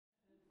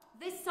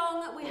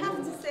song we have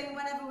to sing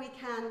whenever we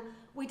can.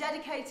 We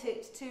dedicate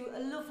it to a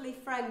lovely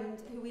friend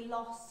who we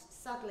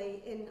lost,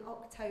 sadly, in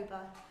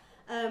October.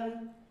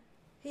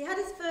 He had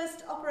his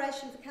first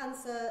operation for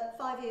cancer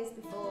 5 years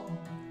before,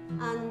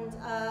 and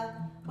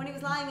when he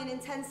was lying in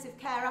intensive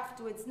care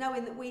afterwards,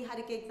 knowing that we had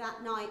a gig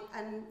that night,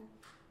 and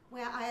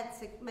I had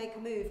to make a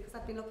move because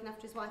I'd been looking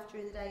after his wife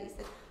during the day, he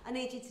said, "I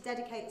need you to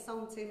dedicate a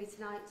song to me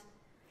tonight."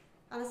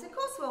 And I said, "Of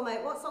course I will,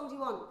 mate. What song do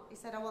you want?" He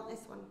said, "I want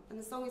this one." And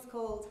the song is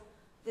called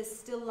 "There's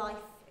Still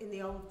Life in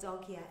the Old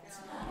Dog Yet."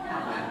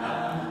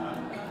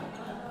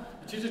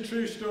 It is a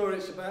true story.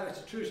 It's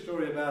a true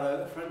story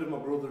about a friend of my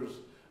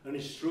brother's and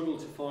he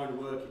struggled to find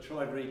work. He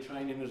tried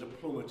retraining as a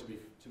plumber, to be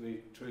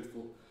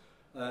truthful,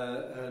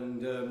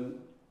 and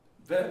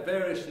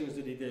various things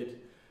that he did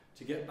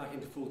to get back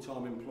into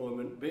full-time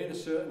employment. Being a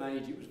certain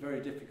age, it was very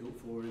difficult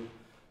for him.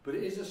 But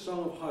it is a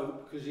song of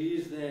hope because he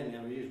is there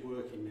now. He is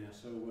working now.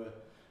 So,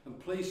 and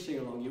please sing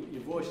along.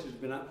 Your voice has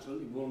been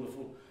absolutely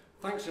wonderful.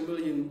 Thanks a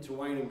million to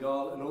Wayne and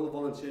Garl and all the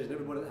volunteers and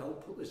everybody that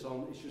helped put this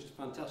on. It's just a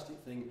fantastic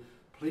thing.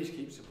 Please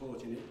keep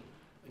supporting it.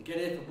 And get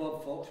here for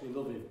Bob Fox. We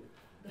love him.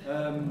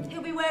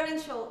 He'll be wearing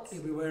shorts.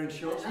 He'll be wearing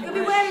shorts. He'll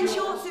be wearing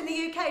shorts in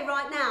the UK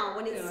right now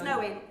when it's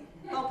snowing.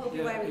 Bob will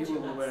be wearing shorts. He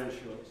will be wearing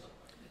shorts.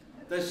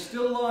 There's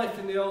still life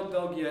in the old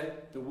dog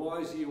yet. The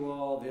wiser you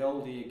are, the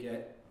older you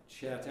get.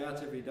 Shout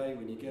out every day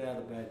when you get out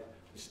of bed.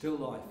 There's still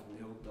life in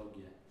the old dog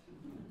yet.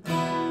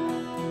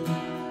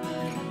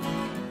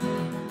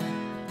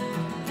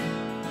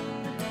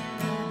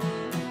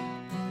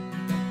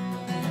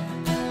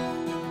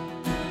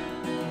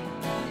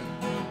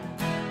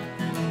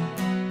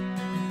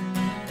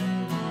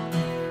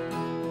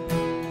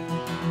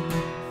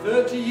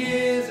 30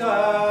 years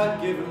I'd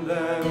given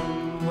them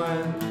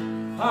when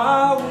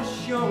I was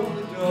shown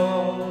the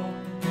door.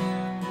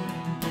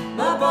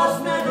 My boss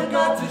never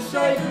got to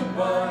say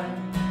goodbye.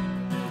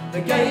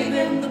 They gave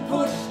him the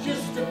push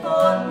just a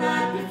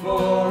fortnight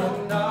before,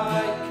 and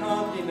I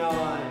can't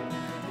deny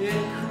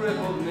it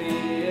crippled me.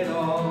 It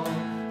all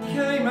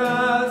came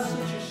as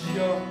such a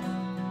shock.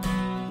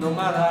 No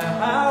matter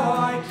how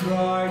I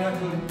tried, I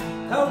couldn't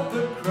help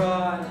but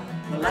cry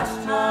the last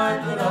time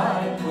that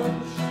I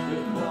punched the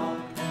clock.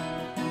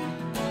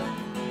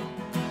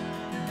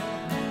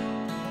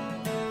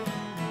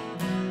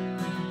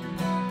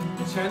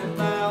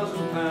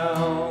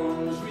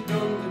 £10,000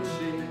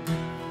 redundancy.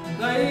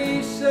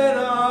 They said I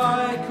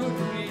could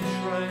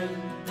retrain.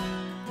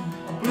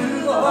 I blew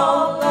the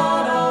whole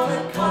lot on a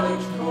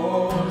college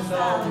course. I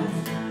was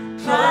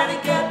trying to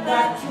get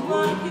back to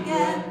work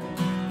again.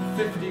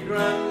 50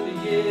 grand a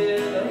year,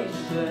 they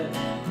said,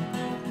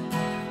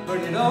 but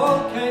it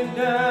all came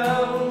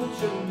down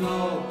to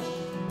nought.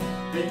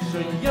 It's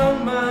a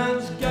young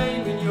man's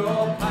game and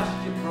you're past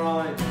your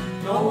prime.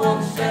 No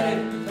one said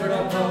it, but I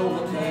know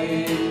what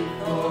they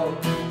thought.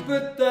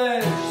 But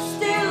there's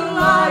still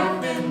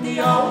life in the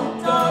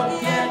old dog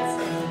yet.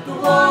 The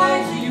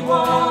wiser you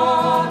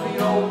are, the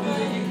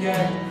older you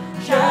get.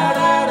 Shout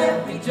out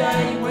every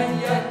day when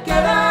you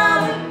get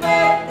out of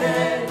bed.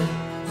 There's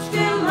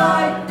still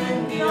life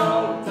in the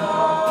old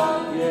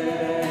dog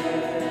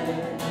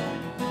yet.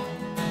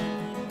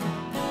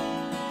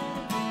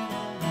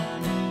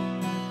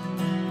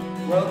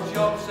 Well,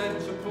 Job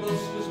Centre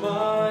Plus was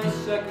my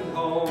second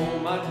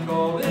home. I'd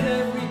call it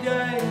every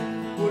day,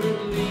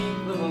 wouldn't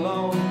leave them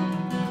alone.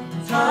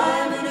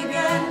 Time and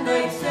again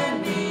they'd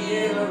send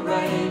me in a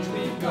rage.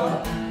 We've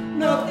got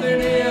nothing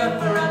here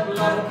for a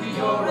bloke of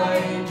your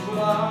age.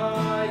 Well, I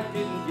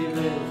didn't give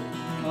in,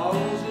 I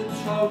was a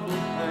total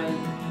pain.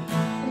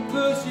 And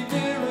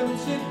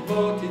perseverance, it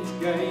bought its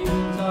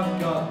gains. I've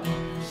got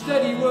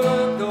steady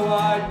work, though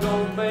I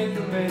don't make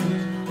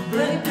amends. But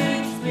it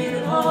keeps me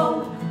at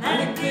home, and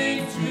it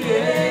keeps me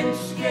in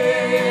skins.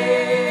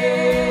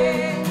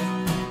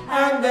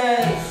 And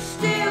there's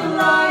still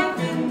life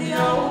in the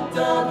old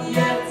dog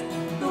yet.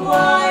 The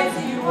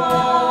wiser you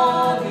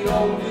are, the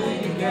older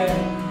you get.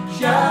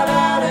 Shout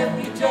out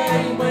every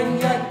day when you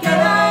get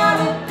out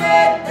of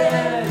bed.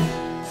 There's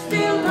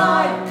still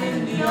life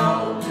in the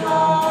old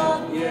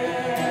dog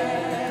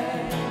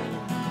yet.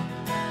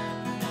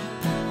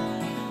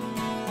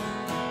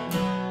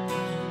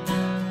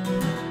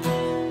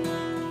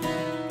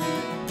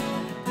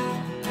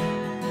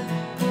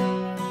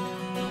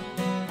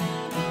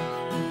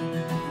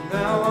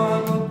 Now